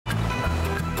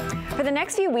For the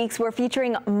next few weeks, we're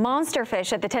featuring monster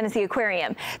fish at the Tennessee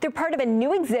Aquarium. They're part of a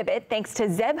new exhibit thanks to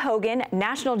Zeb Hogan,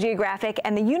 National Geographic,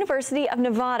 and the University of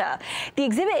Nevada. The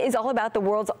exhibit is all about the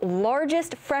world's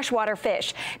largest freshwater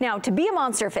fish. Now, to be a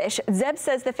monster fish, Zeb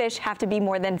says the fish have to be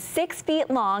more than 6 feet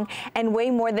long and weigh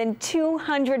more than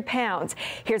 200 pounds.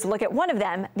 Here's a look at one of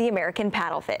them, the American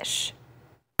paddlefish.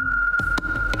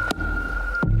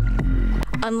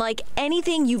 Unlike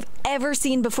anything you've ever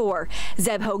seen before,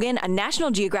 Zeb Hogan, a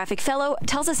National Geographic fellow,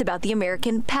 tells us about the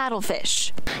American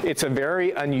paddlefish. It's a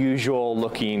very unusual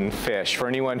looking fish. For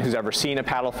anyone who's ever seen a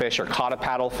paddlefish or caught a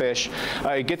paddlefish,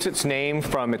 it gets its name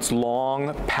from its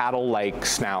long paddle-like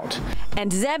snout.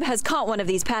 And Zeb has caught one of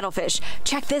these paddlefish.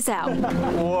 Check this out.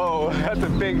 Whoa, that's a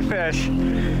big fish.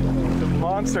 It's a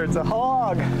monster, it's a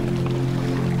hog.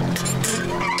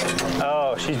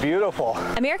 Oh, she's beautiful.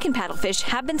 American paddlefish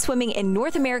have been swimming in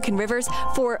North American rivers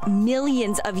for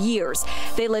millions of years.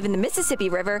 They live in the Mississippi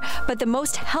River, but the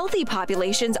most healthy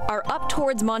populations are up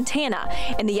towards Montana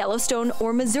in the Yellowstone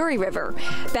or Missouri River.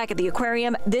 Back at the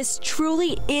aquarium, this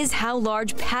truly is how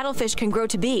large paddlefish can grow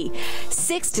to be.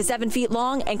 6 to 7 feet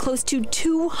long and close to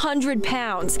 200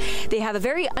 pounds. They have a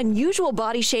very unusual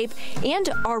body shape and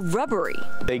are rubbery.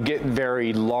 They get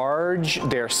very large,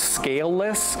 they're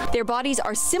scaleless. Their bodies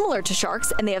are similar to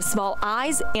sharks, and they have small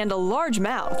eyes and a large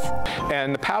mouth.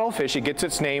 And the paddlefish, it gets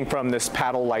its name from this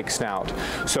paddle-like snout.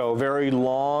 So very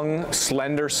long,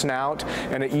 slender snout,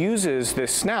 and it uses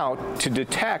this snout to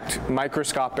detect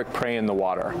microscopic prey in the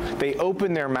water. They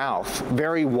open their mouth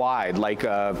very wide, like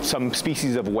some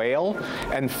species of whale,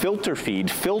 and filter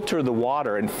the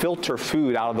water and filter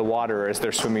food out of the water as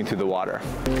they're swimming through the water.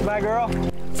 Bye, girl.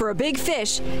 For a big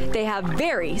fish, they have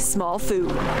very small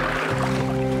food.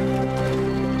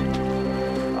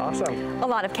 Awesome. A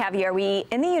lot of caviar we eat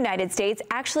in the United States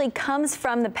actually comes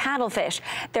from the paddlefish.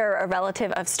 They're a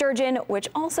relative of sturgeon, which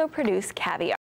also produce caviar.